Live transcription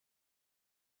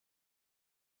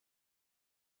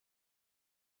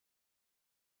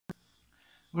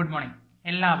Good morning.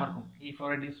 എല്ലാവർക്കും ഈ four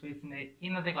reduce സ്പേസിന്റെ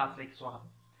ഇന്നത്തെ ക്ലാസ്സിലേക്ക്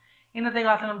സ്വാഗതം. ഇന്നത്തെ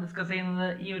ക്ലാസ്സിൽ നമ്മൾ ഡിസ്കസ് ചെയ്യുന്നത്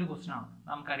ഈ ഒരു ക്വസ്റ്റൻ ആണ്.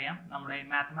 നമുക്കറിയാം നമ്മുടെ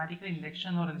മാത്തമാറ്റിക്കൽ ഇൻഡക്ഷൻ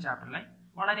എന്ന് പറയുന്ന ചാപ്റ്ററിലെ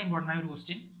വളരെ ഇമ്പോർട്ടൻ്റ് ആയ ഒരു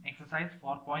ക്വസ്റ്റ്യൻ, എക്സസൈസ്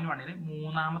 4.1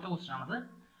 മൂന്നാമത്തെ ക്വസ്റ്റൻ ആണത്.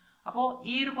 അപ്പോൾ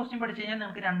ഈ ഒരു ക്വസ്റ്റ്യൻ പഠിച്ചു കഴിഞ്ഞാൽ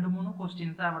നമുക്ക് 2-3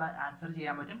 ക്വസ്റ്റ്യൻസ് അവിടെ ആൻസർ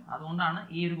ചെയ്യാൻ പറ്റും. അതുകൊണ്ടാണ്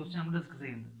ഈ ഒരു ക്വസ്റ്റ്യൻ നമ്മൾ ഡിസ്കസ്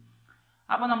ചെയ്യുന്നത്.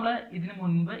 അപ്പോൾ നമ്മൾ ഇതിന്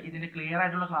മുൻപ് ഇതിന്റെ ക്ലിയർ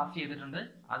ആയിട്ടുള്ള ക്ലാസ് ചെയ്തിട്ടുണ്ട്.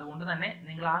 അതുകൊണ്ട് തന്നെ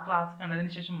നിങ്ങൾ ആ ക്ലാസ്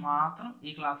കണ്ടതിന് ശേഷം മാത്രം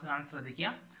ഈ ക്ലാസ് കാണാൻ ശ്രദ്ധിക്കുക.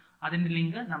 അതിന്റെ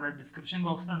ലിങ്ക് നമ്മുടെ ഡിസ്ക്രിപ്ഷൻ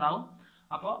ബോക്സിൽ ഉണ്ടാവും.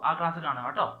 അപ്പോൾ ആ ക്ലാസ് കാണുക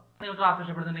കേട്ടോ. നിങ്ങൾ ക്ലാസ്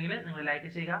ഇഷ്ടപ്പെടുന്നുണ്ടെങ്കിൽ നിങ്ങൾ ലൈക്ക്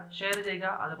ചെയ്യുക, ഷെയർ ചെയ്യുക,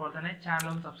 അതുപോലെ തന്നെ ചാനൽ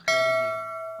ഒന്ന് സബ്സ്ക്രൈബ് ചെയ്യുക.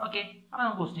 ഓക്കെ, അപ്പോൾ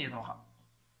നമുക്ക് ക്വസ്റ്റ്യൻ ചെയ്ത് നോക്കാം.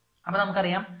 അപ്പോൾ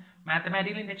നമുക്കറിയാം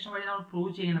മാത്തമാറ്റിക്കൽ ഇൻഡക്ഷൻ വഴി നമ്മൾ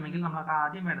പ്രൂവ് ചെയ്യണമെങ്കിൽ നമുക്ക്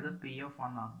ആദ്യം വേണ്ടത്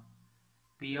P(1) ആണ്.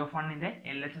 P(1)ന്റെ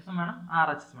LHS വേണം,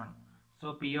 RHS വേണം. സോ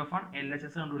P(1)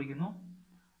 LHS കണ്ടുപിടിക്കുന്നു,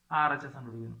 RHS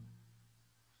കണ്ടുപിടിക്കുന്നു.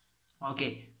 ഓക്കെ,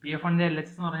 P(1)ന്റെ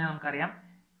LHS എന്ന് പറഞ്ഞാൽ നമുക്കറിയാം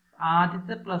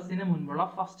ആദ്യത്തെ പ്ലസിന് മുൻപുള്ള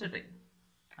ഫസ്റ്റ് ടൈം.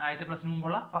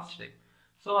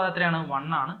 സോ അത് എത്രയാണ്?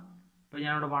 1 ആണ്. അപ്പോൾ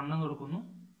ഞാനിവിടെ 1 എന്ന് കൊടുക്കുന്നു.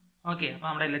 ഓക്കെ, അപ്പോൾ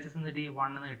നമ്മുടെ LHS എന്ന് കിട്ടി,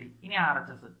 1 എന്ന് കിട്ടി. ഇനി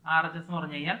RHS എന്ന്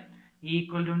പറഞ്ഞു കഴിഞ്ഞാൽ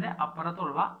ഈക്വൽ ടുവിന്റെ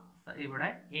അപ്പുറത്തുള്ള ഇവിടെ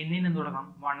എന്നിന് എന്ത് കൊടുക്കണം?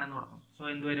 1 എന്ന് കൊടുക്കണം. സോ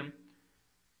എന്ത് വരും?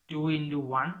 2 ×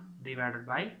 1 ഡിവൈഡഡ്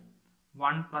ബൈ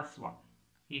 1 + 1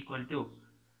 ഈക്വൽ ടു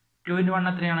 2 × 1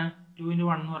 എത്രയാണ്? 2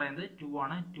 × 1 എന്ന് പറയുന്നത് 2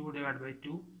 ആണ്. 2 divide by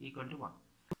 2 equal to 1.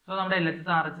 So നമ്മുടെ LHS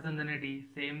RHS എന്ത് തന്നെ കിട്ടി?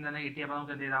 സെയിം തന്നെ കിട്ടി. അപ്പോൾ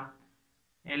നമുക്ക് എന്ത് ചെയ്താം?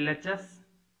 LHS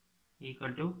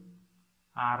equal to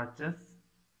RHS,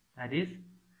 that is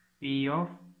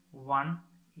P(1)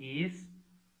 is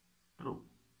true.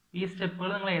 ഈ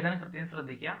സ്റ്റെപ്പുകൾ നിങ്ങൾ എഴുതാൻ പ്രത്യേകം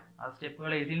ശ്രദ്ധിക്കുക. ആ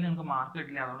സ്റ്റെപ്പുകൾ എഴുതിയിൽ നിങ്ങൾക്ക് മാർക്ക്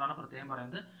കിട്ടില്ല, അതുകൊണ്ടാണ് പ്രത്യേകം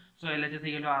പറയുന്നത്. So LHS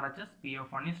equal to RHS,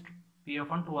 P(1) is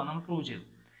P(1) true ആണ് നമ്മൾ പ്രൂവ് ചെയ്തു.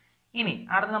 ഇനി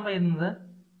അടുത്ത് നമ്മൾ എഴുതുന്നത്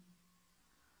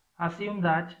assume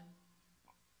that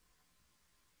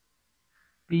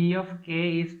P(k)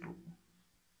 is true.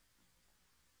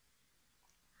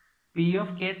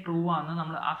 P(k) true ആണെന്ന്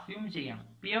നമ്മൾ അസ്യൂം ചെയ്യണം.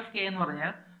 P(k) എന്ന്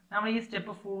പറഞ്ഞാൽ നമ്മൾ ഈ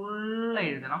സ്റ്റെപ്പ് ഫുൾ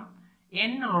എഴുതണം.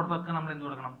 n ഉള്ളിടത്തൊക്കെ നമ്മൾ എന്ത്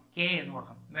കൊടുക്കണം? k എന്ന്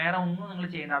കൊടുക്കണം. വേറെ ഒന്നും നിങ്ങൾ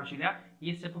ചെയ്യേണ്ട ആവശ്യമില്ല.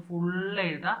 ഈ സ്റ്റെപ്പ് ഫുൾ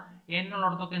എഴുതുക. n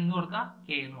ഉള്ളിടത്തൊക്കെ എന്ത് കൊടുക്കുക?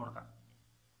 k എന്ന് കൊടുക്കുക.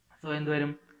 സോ എന്ത്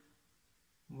വരും?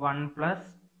 1 +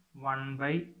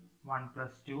 1/1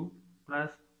 + 2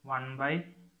 +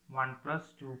 1/1 +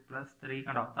 2 + 3.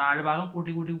 കണ്ടോ, താഴെ ഭാഗം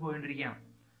കൂട്ടി പോയിക്കൊണ്ടിരിക്കുകയാണ്.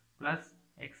 Plus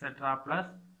etcetera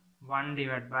plus 1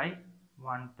 divide by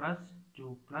 1 + 2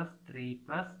 + 3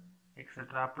 +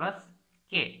 etcetera plus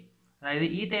k. അതായത്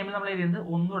ഈ ടൈമിൽ നമ്മൾ എഴുതുന്നത്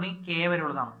 1 തുടങ്ങി k വരെ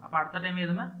ഉള്ളതാണ്. അപ്പോൾ അടുത്ത ടൈം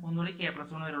എഴുതുമ്പോൾ 1 തുടങ്ങി k +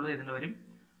 1 വരെ ഉള്ളത് എഴുതേണ്ടി വരും.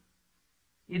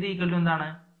 ഇത് ഈക്വൽ ടു എന്താണ്?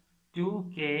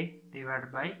 2k divide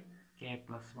by k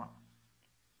 + 1.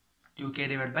 2k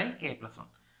divide by k + 1.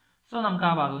 So നമുക്ക്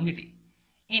ആ ഭാഗം കിട്ടി.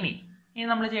 ഇനി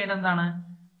നമ്മൾ ചെയ്യേണ്ടത് എന്താണ്?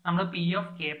 നമ്മൾ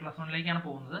P(k + 1)ലേക്കാണ്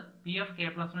പോകുന്നത്. P(k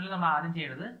 + 1)ൽ നമ്മൾ ആദ്യം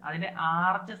ചെയ്യേണ്ടത് അതിന്റെ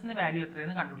RHSന്റെ വാല്യൂ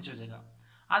എത്രയെന്ന് കണ്ടുപിടിച്ച് വെച്ചേക്കാം.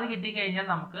 അത് കിട്ടിക്കഴിഞ്ഞാൽ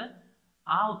നമുക്ക്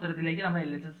ആ ഉത്തരത്തിലേക്ക് നമ്മൾ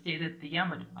LHS ചെയ്ത് എത്തിക്കാൻ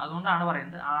പറ്റും. അതുകൊണ്ടാണ്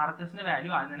പറയുന്നത് RHSന്റെ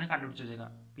വാല്യൂ ആദ്യം തന്നെ കണ്ടുപിടിച്ച്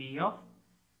വെച്ചേക്കാം.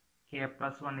 P(k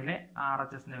 + 1)ലെ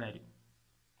RHSന്റെ value.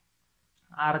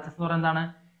 RHS എന്ന് പറയുന്നത് എന്താണ്?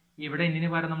 ഇവിടെ ഇതിന്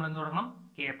പകരം നമ്മൾ എന്ത് കൊടുക്കണം?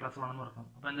 k + 1 എന്ന് കൊടുക്കണം.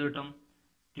 അപ്പോൾ എന്ത് കിട്ടും?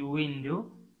 2 ×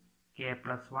 k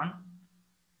 + 1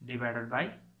 divided by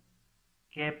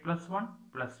k + 1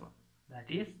 + 1.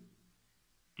 That is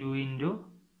 2 ×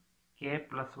 k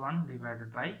 + 1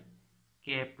 divided by k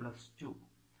 + 2.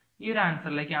 ഈ ഒരു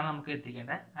ആൻസറിലേക്കാണ് നമുക്ക്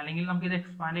എത്തിക്കേണ്ടത്. അല്ലെങ്കിൽ നമുക്ക് ഇത്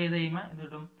എക്സ്പാൻഡ് ചെയ്ത് കഴിയുമ്പോൾ എന്ത്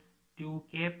കിട്ടും?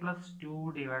 2k + 2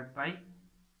 divide by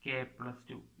k +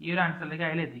 2. ഈ ഒരു ആൻസറിലേക്ക്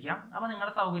അതിൽ എത്തിക്കാം. അപ്പോൾ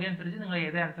നിങ്ങളുടെ സൗകര്യം അനുസരിച്ച് നിങ്ങൾ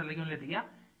ഏത് ആൻസറിലേക്ക് വേണമെങ്കിലും എത്തിക്കുക.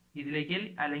 ഇതിലേക്ക്,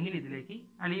 അല്ലെങ്കിൽ ഇതിലേക്ക്,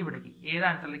 അല്ലെങ്കിൽ ഇവിടേക്ക്, ഏത്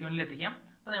ആൻസറിലേക്ക് വേണമെങ്കിലും എത്തിക്കാം.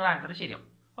 അപ്പോൾ നിങ്ങളുടെ ആൻസർ ശരിയാവും.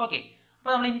 ഓക്കെ,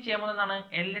 അപ്പോൾ നമ്മൾ ഇനി ചെയ്യാൻ പോകുന്നത് എന്താണ്?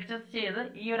 LHS ചെയ്ത്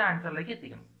ഈ ഒരു ആൻസറിലേക്ക്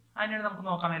എത്തിക്കണം. അതിനുവേണ്ടി നമുക്ക്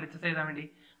നോക്കാം LHS എഴുതാൻ വേണ്ടി.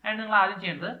 അതിന് നിങ്ങൾ ആദ്യം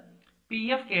ചെയ്യേണ്ടത്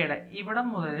P(k)യുടെ ഇവിടം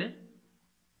മുതൽ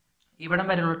ഇവിടം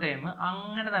വരെയുള്ള ടൈം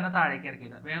അങ്ങനെ തന്നെ താഴേക്ക് ഇറക്കി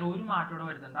എഴുതുക. വേറെ ഒരു മാറ്റം ഇവിടെ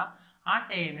വരുത്തണ്ട. ആ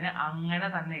ടൈമിനെ അങ്ങനെ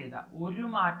തന്നെ എഴുതുക. ഒരു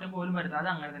മാറ്റം പോലും വരുത്താതെ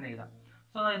അങ്ങനെ തന്നെ എഴുതാം.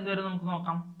 സോ എന്ത് വരും നമുക്ക്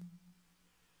നോക്കാം.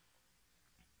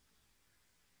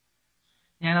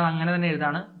 ഞാനത് അങ്ങനെ തന്നെ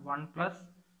എഴുതാണ്. 1 +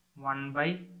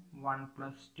 1/1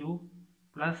 + 2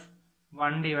 +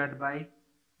 1 divide by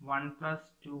 1 +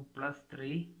 2 +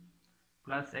 3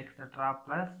 + etcetera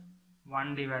plus 1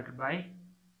 divide by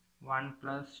 1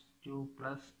 + 2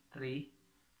 + 3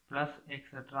 +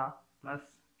 etcetera plus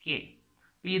k.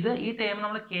 ഇത് ഈ ടൈം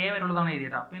നമ്മൾ k വരെ ഉള്ളതാണ്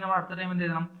എഴുതിയത്. പിന്നെ നമ്മൾ അടുത്ത ടൈം എന്ത്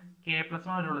എഴുതണം? k +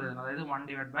 1 വരെ ഉള്ളത് എഴുതണം. അതായത് 1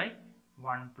 divide by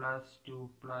 1 + 2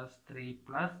 + 3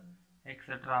 +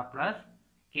 etcetera plus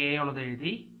k ഉള്ളത്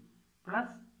എഴുതി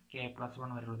പ്ലസ് k +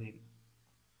 1 വരെ ഉള്ളത് എഴുതി.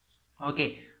 ഓക്കെ,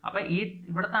 അപ്പൊ ഈ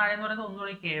ഇവിടെ താഴെ എന്ന് പറയുന്നത് 1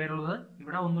 തുടങ്ങി k വരെ ഉള്ളത്,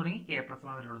 ഇവിടെ 1 തുടങ്ങി k +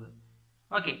 1 വരെ ഉള്ളത്.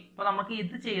 ഓക്കെ, അപ്പൊ നമുക്ക്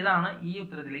ഇത് ചെയ്താണ് ഈ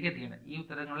ഉത്തരത്തിലേക്ക് എത്തിക്കേണ്ടത്. ഈ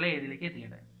ഉത്തരങ്ങളിലെ ഏതിലേക്ക്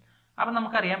എത്തിക്കേണ്ടത്. അപ്പൊ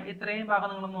നമുക്കറിയാം ഇത്രയും ഭാഗം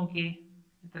നിങ്ങൾ നോക്കിയേ.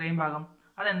 ഇത്രയും ഭാഗം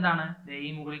അതെന്താണ്? ഈ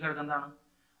മുകളിൽ കിടക്കുന്നതാണ്.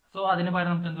 സോ അതിന് പകരം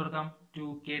നമുക്ക് എന്ത് കൊടുക്കാം?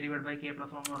 2k ഡിവൈഡ് ബൈ k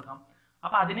 + 1 കൊടുക്കാം.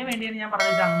 അപ്പോൾ അതിന് വേണ്ടിയാണ് ഞാൻ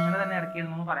പറഞ്ഞത് അങ്ങനെ തന്നെ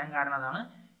ഇറക്കിയതെന്ന് പറയാൻ കാരണം അതാണ്.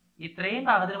 ഇത്രയും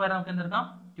ഭാഗത്തിന് പകരം നമുക്ക് എന്തെടുക്കാം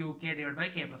 2k divide by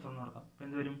k plus 1 കൊടുക്കാം. അപ്പോൾ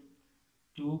എന്ത് വരും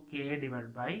 2k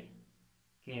divide by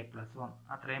k plus 1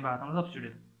 അത്രയും ഭാഗത്ത് നമ്മൾ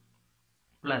സബ്സ്റ്റിറ്റ്യൂട്ട് ചെയ്തു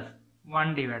പ്ലസ്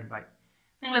 1 ഡിവൈഡ് ബൈ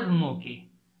നിങ്ങളിത് നോക്കി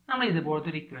നമ്മൾ ഇതുപോലത്തെ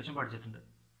ഒരു ഇക്വേഷൻ പഠിച്ചിട്ടുണ്ട്.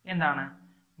 എന്താണ്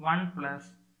 1 plus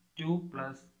 2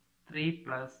 plus 3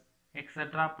 plus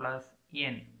etcetera plus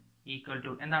n equal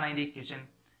to എന്താണ് അതിൻ്റെ equation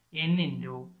n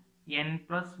into n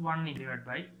plus 1 divide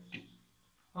by 2.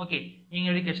 Okay,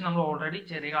 ഇങ്ങനെ ഒരു ഇക്വേഷൻ നമ്മൾ ഓൾറെഡി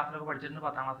ചെറിയ ക്ലാസ്സിലൊക്കെ പഠിച്ചിട്ടുണ്ട്.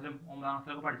 10ാം ക്ലാസ്സിലും 9ാം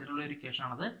ക്ലാസ്സിലൊക്കെ പഠിച്ചിട്ടുള്ള ഒരു ഇക്വേഷൻ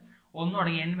ആണത്. 1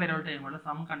 തുടങ്ങി n വരെയുള്ള ടൈമുകളിൽ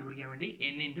സം കണ്ടുപിടിക്കാൻ വേണ്ടി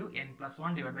n into n plus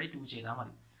 1 divide by 2 ചെയ്താൽ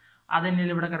മതി. അത്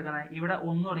തന്നെയല്ലേ ഇവിടെ കിടക്കുന്നത്. ഇവിടെ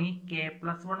 1 തുടങ്ങി k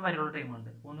പ്ലസ് 1 വരെയുള്ള ടൈമുണ്ട്.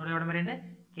 1 കൂടെ എവിടെ വരെയുണ്ട്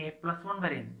k പ്ലസ് 1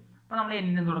 വരെയുണ്ട്. അപ്പോൾ നമ്മൾ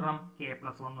n എന്ത് കൊടുക്കണം k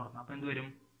പ്ലസ് 1 കൊടുക്കണം. അപ്പോൾ എന്ത് വരും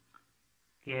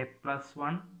k പ്ലസ്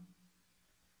 1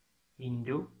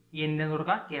 ഇൻറ്റു n എന്ന്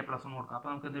കൊടുക്കുക k പ്ലസ് 1 കൊടുക്കുക.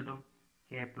 അപ്പോൾ നമുക്ക് എന്ത് കിട്ടും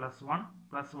k പ്ലസ് 1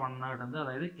 പ്ലസ് 1 കിട്ടുന്നത്,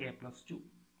 അതായത് k പ്ലസ് 2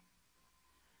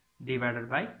 ഡിവൈഡഡ്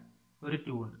ബൈ ഒരു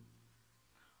 2 ഉണ്ട്.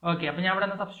 ഓക്കെ, അപ്പോൾ ഞാൻ ഇവിടെ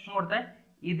എന്താ സബ്സ്റ്റിറ്റ്യൂഷൻ കൊടുത്തത്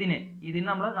ഇതിന്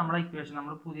നമ്മുടെ ഇക്വേഷൻ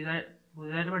നമ്മൾ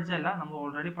പുതിയതായിട്ട് പഠിച്ചതല്ല, നമ്മൾ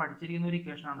ഓൾറെഡി പഠിച്ചിരിക്കുന്ന ഒരു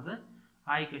ഇക്വേഷൻ ആണിത്.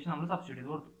 ആ ഇക്വേഷൻ നമ്മൾ സബ്സ്റ്റിറ്റ്യൂട്ട്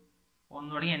ചെയ്ത് കൊടുത്തു. 1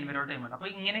 തുടങ്ങി n വരെയുള്ള ടൈം ഉണ്ട്. അപ്പോൾ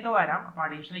ഇങ്ങനെയൊക്കെ വരാം. അപ്പോൾ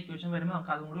അഡീഷണൽ ഇക്വേഷൻ വരുമ്പോൾ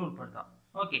നമുക്ക് അതും കൂടി ഉൾപ്പെടുത്താം.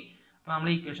 ഓക്കെ, അപ്പോൾ നമ്മൾ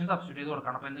ഇക്വേഷൻ സബ്സ്റ്റിറ്റ്യൂട്ട് ചെയ്ത്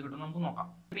കൊടുക്കണം. അപ്പോൾ എന്ത് കിട്ടും നമുക്ക് നോക്കാം.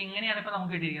 അപ്പോൾ ഇങ്ങനെയാണ് ഇപ്പോൾ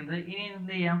നമുക്ക് കിട്ടിയിരിക്കുന്നത്. ഇനി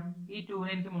എന്ത് ചെയ്യാം, ഈ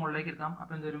 2നെ എനിക്ക് മുകളിലേക്ക് എടുക്കാം.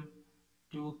 അപ്പോൾ എന്ത് വരും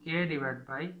 2k divide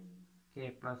by k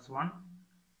plus 1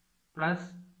 plus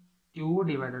 2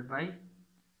 divided by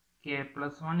k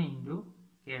plus 1 into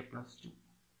k plus 2.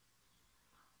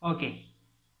 Okay,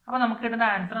 അപ്പോൾ നമുക്ക് കിട്ടുന്ന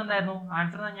ആൻസർ എന്തായിരുന്നു?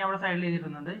 ആൻസർ ഞാൻ അവിടെ സൈഡിൽ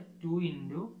എഴുതിയിരുന്നത് 2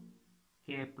 into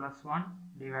k plus 1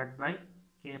 divide by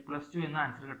k plus 2 എന്ന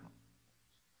ആൻസർ കിട്ടും.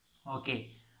 ഓക്കെ,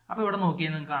 അപ്പോൾ ഇവിടെ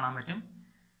നോക്കിയാൽ നിങ്ങൾക്ക് കാണാൻ പറ്റും,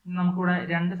 നമുക്കിവിടെ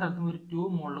രണ്ട് സ്ഥലത്തും ഒരു 2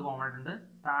 മുകളിൽ കോമൺ ആയിട്ടുണ്ട്,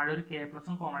 താഴെ ഒരു k പ്ലസ്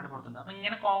 1 കോമൺ ആയിട്ട് പുറത്തുണ്ട്. അപ്പോൾ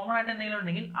ഇങ്ങനെ കോമൺ ആയിട്ട് എന്തെങ്കിലും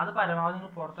ഉണ്ടെങ്കിൽ അത് പരമാവധി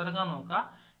നിങ്ങൾ പുറത്തെടുക്കാൻ നോക്കുക,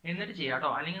 എന്നിട്ട് ചെയ്യാം കേട്ടോ.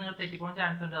 അല്ലെങ്കിൽ നിങ്ങൾ തെറ്റിപ്പോകാൻ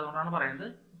ചാൻസ് ഉണ്ട്. അതുകൊണ്ടാണ് പറയുന്നത്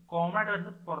കോമൺ ആയിട്ട്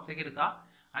വരുന്നത് പുറത്തേക്ക് എടുക്കുക,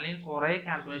 അല്ലെങ്കിൽ കുറേ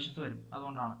കാൽക്കുലേഷൻസ് വരും.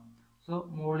 അതുകൊണ്ടാണ്. സോ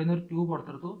മുകളിൽ നിന്ന് ഒരു 2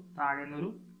 പുറത്തെടുത്തു, താഴെ നിന്ന് ഒരു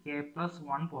k പ്ലസ്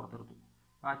 1 പുറത്തെടുത്തു.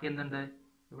 ബാക്കി എന്തുണ്ട്,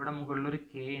 ഇവിടെ മുകളിലൊരു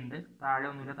k ഉണ്ട്, താഴെ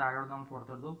ഒന്നുമില്ല, താഴെ നമ്മൾ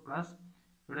പുറത്തെടുത്തു, പ്ലസ്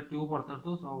ഇവിടെ 2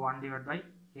 പുറത്തെടുത്തു. So 1 divide by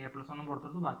k plus 1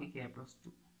 പുറത്തെടുത്തു, ബാക്കി k പ്ലസ്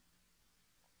 2.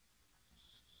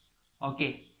 ഓക്കെ,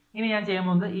 ഇനി ഞാൻ ചെയ്യാൻ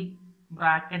പോകുന്നത് ഈ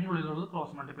ബ്രാക്കറ്റിനുള്ളിലുള്ളത്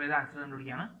ക്രോസ് മൾട്ടിപ്ലൈ ചെയ്ത് ആൻസർ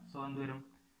കണ്ടുപിടിക്കുകയാണ്. സോ എന്ത് വരും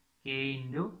k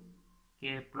into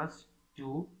k plus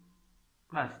 2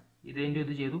 plus ഇത് ഇൻറ്റു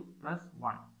ഇത് ചെയ്തു plus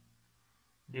 1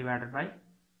 divided by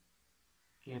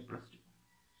k plus 2.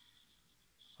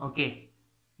 Okay,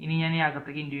 ഇനി ഞാൻ ഈ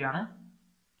അകത്തേക്ക് ഇൻറ്റു ആണ്.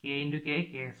 k into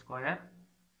k square,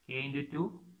 k into 2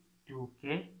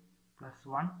 2k plus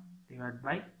 1 divide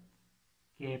by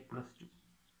k plus 2.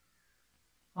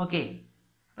 Okay,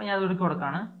 അപ്പോൾ ഞാൻ അതുകൊണ്ട്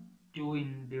കൊടുക്കുകയാണ്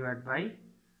 2 divide by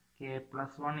k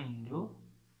plus 1 into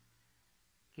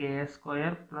k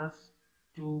square plus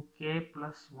 2k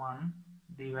plus 1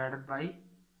 divided by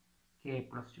k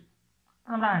plus 2.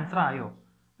 അപ്പോൾ നമ്മുടെ ആൻസർ ആയോ?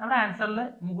 നമ്മുടെ ആൻസറിൽ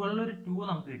മുകളിൽ ഒരു 2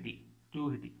 നമുക്ക് കിട്ടി, 2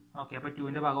 കിട്ടി. ഓക്കെ, അപ്പോൾ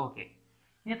 2ൻ്റെ ഭാഗം ഓക്കെ.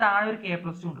 ഇനി താഴെ ഒരു k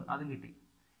പ്ലസ് 2 ഉണ്ട്, അതും കിട്ടി.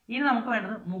 ഇനി നമുക്ക്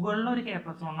വേണ്ടത് മുകളിൽ ഒരു k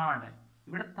പ്ലസ് 1 ആണ് വേണ്ടത്.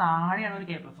 ഇവിടെ താഴെയാണ് ഒരു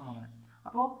k പ്ലസ് 1 അങ്ങനെ.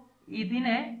 അപ്പോൾ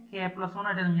ഇതിനെ k പ്ലസ് 1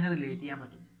 ആയിട്ട് ഇങ്ങനെ റിലേറ്റ് ചെയ്യാൻ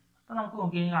പറ്റും. അപ്പോൾ നമുക്ക്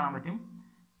നോക്കിക്കഴിഞ്ഞാൽ കാണാൻ പറ്റും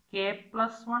k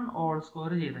പ്ലസ് 1 ഹോൾ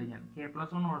സ്ക്വയർ ചെയ്ത് കഴിഞ്ഞാൽ k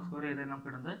പ്ലസ് 1 ഹോൾ സ്ക്വയർ ചെയ്ത് കഴിഞ്ഞാൽ നമുക്ക്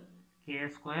കിട്ടുന്നത് k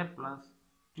square plus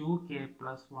 2k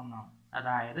plus 1 ആണ്.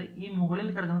 അതായത് ഈ മുകളിൽ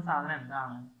കിടക്കുന്ന സാധനം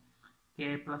എന്താണ്? k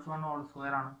പ്ലസ് 1 ഹോൾ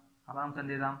സ്ക്വയർ ആണ്. അപ്പോൾ നമുക്ക്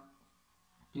എന്ത് ചെയ്താം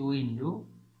 2 ഇൻറ്റു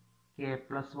k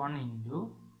പ്ലസ് 1 ഇൻറ്റു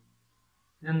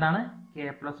ഇതെന്താണ് k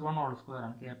പ്ലസ് 1 ഹോൾ സ്ക്വയർ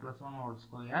ആണ്. k plus 1 whole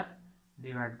square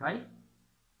divide by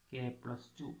k plus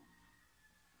 2.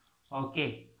 Okay,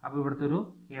 അപ്പോൾ ഇവിടുത്തെ ഒരു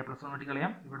k പ്ലസ് 1 വെട്ടി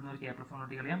കളയാം, ഇവിടുന്ന് ഒരു k പ്ലസ് 1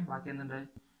 വെട്ടി കളയാം. ബാക്കി എന്തുണ്ട്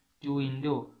 2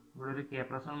 ഇൻറ്റു ഇവിടെ ഒരു k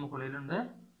പ്ലസ് 1 മുകളിലുണ്ട്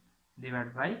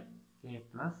ഡിവൈഡ് ബൈ k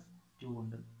പ്ലസ് 2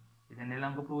 ഉണ്ട്. ഇതന്നെയല്ലേ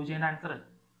നമുക്ക് പ്രൂവ് ചെയ്യേണ്ട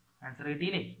ആൻസർ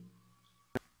കിട്ടിയില്ലേ?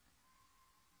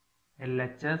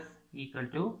 LHS equal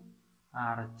to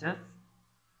RHS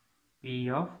P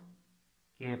of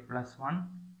k plus 1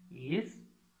 is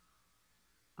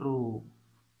true.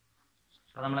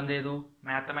 അപ്പോൾ നമ്മൾ എന്ത് ചെയ്തു?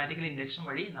 മാത്തമാറ്റിക്കൽ ഇൻഡക്ഷൻ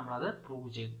വഴി നമ്മളത് പ്രൂവ്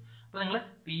ചെയ്തു. അപ്പോൾ നിങ്ങൾ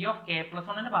P of k plus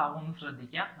 1ന്റെ ഭാഗം ഒന്ന്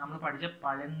ശ്രദ്ധിക്കുക. നമ്മൾ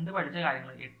പഠിച്ച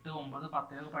കാര്യങ്ങൾ 8, 9,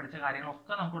 10 ഒക്കെ പഠിച്ച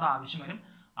കാര്യങ്ങളൊക്കെ നമുക്കിവിടെ ആവശ്യം വരും.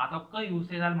 അതൊക്കെ യൂസ്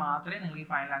ചെയ്താൽ മാത്രമേ നിങ്ങൾക്ക് ഈ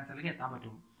ഫൈനൽ ആൻസറിലേക്ക് എത്താൻ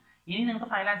പറ്റുള്ളൂ. ഇനി നിങ്ങൾക്ക്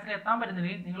ഫൈനൽ ആൻസറിൽ എത്താൻ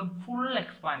പറ്റുന്നില്ലെങ്കിൽ നിങ്ങൾ ഫുൾ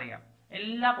എക്സ്പാൻഡ് ചെയ്യാം,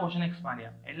 എല്ലാ പോർഷനും എക്സ്പാൻഡ്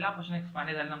ചെയ്യാം. എല്ലാ പോർഷനും എക്സ്പാൻഡ്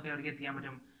ചെയ്താലും നമുക്ക് എവിടേക്ക് എത്തിക്കാൻ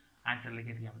പറ്റും?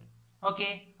 ആൻസറിലേക്ക് എത്തിക്കാൻ പറ്റും. ഓക്കെ,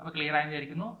 അപ്പോൾ ക്ലിയർ ആയി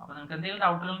വിചാരിക്കുന്നു. അപ്പോൾ നിങ്ങൾക്ക് എന്തെങ്കിലും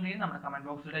ഡൗട്ടുകൾ ഉണ്ടെങ്കിൽ നമ്മുടെ കമന്റ്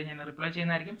ബോക്സിൽ ഞാൻ റിപ്ലൈ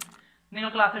ചെയ്യുന്നതായിരിക്കും. നിങ്ങൾ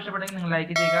ക്ലാസ് ഇഷ്ടപ്പെട്ടെങ്കിൽ നിങ്ങൾ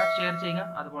ലൈക്ക് ചെയ്യുക, ഷെയർ ചെയ്യുക,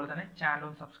 അതുപോലെ തന്നെ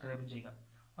ചാനലും സബ്സ്ക്രൈബും ചെയ്യുക.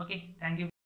 Okay, thank you.